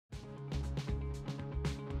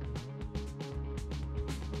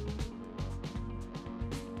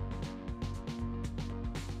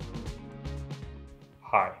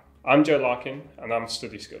Hi, I'm Joe Larkin and I'm a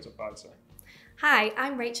Study Skills Advisor. Hi,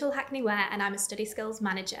 I'm Rachel Hackney-Ware and I'm a Study Skills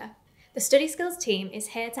Manager. The Study Skills team is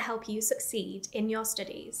here to help you succeed in your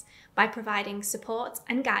studies by providing support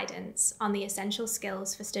and guidance on the essential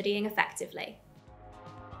skills for studying effectively.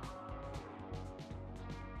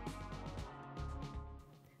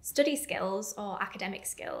 Study skills, or academic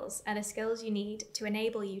skills, are the skills you need to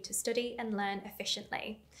enable you to study and learn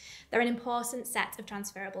efficiently. They're an important set of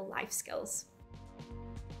transferable life skills.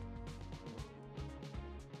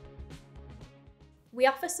 We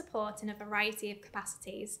offer support in a variety of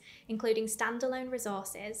capacities, including standalone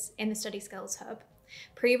resources in the Study Skills Hub,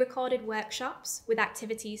 pre-recorded workshops with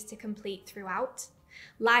activities to complete throughout,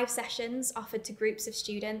 live sessions offered to groups of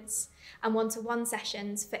students, and one-to-one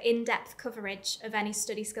sessions for in-depth coverage of any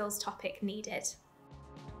study skills topic needed.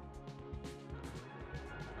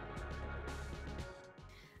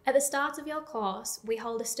 At the start of your course, we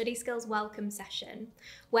hold a Study Skills Welcome session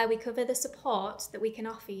where we cover the support that we can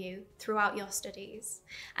offer you throughout your studies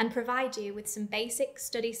and provide you with some basic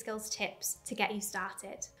study skills tips to get you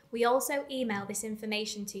started. We also email this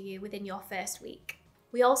information to you within your first week.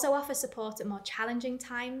 We also offer support at more challenging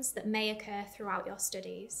times that may occur throughout your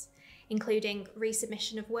studies, including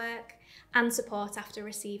resubmission of work and support after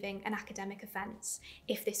receiving an academic offence,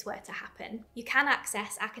 if this were to happen. You can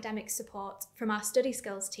access academic support from our study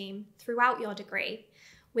skills team throughout your degree,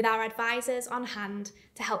 with our advisors on hand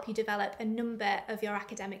to help you develop a number of your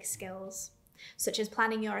academic skills, such as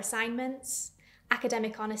planning your assignments,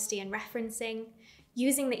 academic honesty and referencing,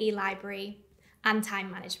 using the e-library, and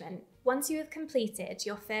time management. Once you have completed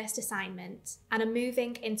your first assignment and are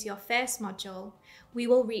moving into your first module, we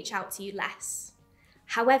will reach out to you less.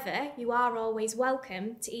 However, you are always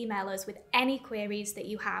welcome to email us with any queries that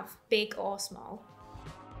you have, big or small.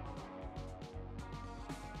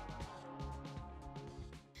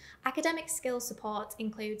 Academic skills support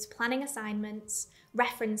includes planning assignments,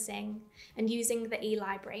 referencing, and using the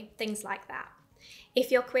e-library, things like that.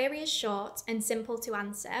 If your query is short and simple to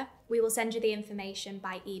answer, we will send you the information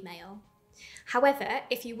by email. However,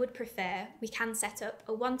 if you would prefer, we can set up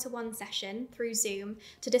a one-to-one session through Zoom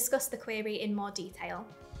to discuss the query in more detail.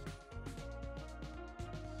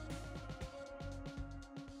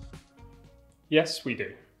 Yes, we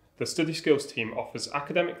do. The Study Skills team offers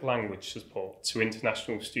academic language support to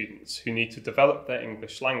international students who need to develop their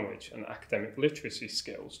English language and academic literacy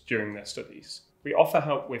skills during their studies. We offer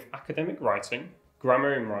help with academic writing,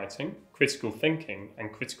 grammar in writing, critical thinking,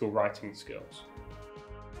 and critical writing skills.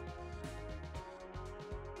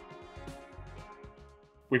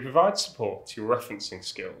 We provide support to your referencing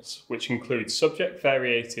skills, which include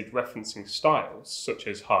subject-variated referencing styles such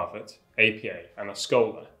as Harvard, APA, and a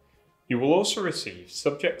Scholar. You will also receive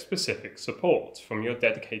subject-specific support from your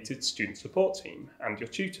dedicated student support team and your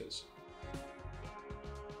tutors.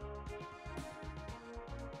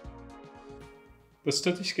 The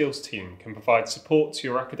Study Skills team can provide support to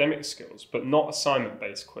your academic skills, but not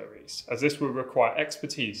assignment-based queries, as this will require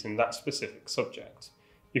expertise in that specific subject.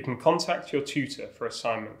 You can contact your tutor for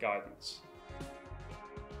assignment guidance.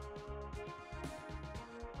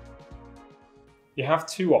 You have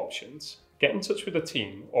two options: get in touch with the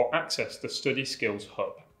team or access the Study Skills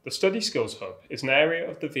Hub. The Study Skills Hub is an area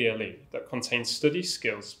of the VLE that contains study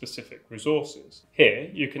skills specific resources. Here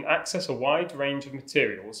you can access a wide range of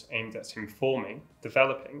materials aimed at informing,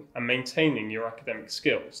 developing and maintaining your academic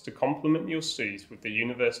skills to complement your studies with the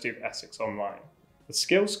University of Essex Online. The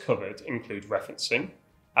skills covered include referencing,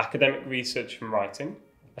 academic research and writing,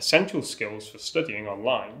 essential skills for studying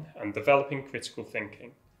online, and developing critical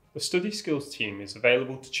thinking. The Study Skills team is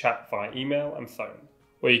available to chat via email and phone,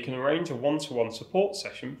 where you can arrange a one-to-one support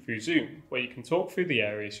session through Zoom, where you can talk through the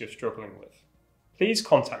areas you're struggling with. Please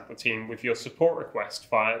contact the team with your support request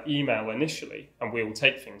via email initially, and we will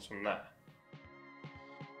take things from there.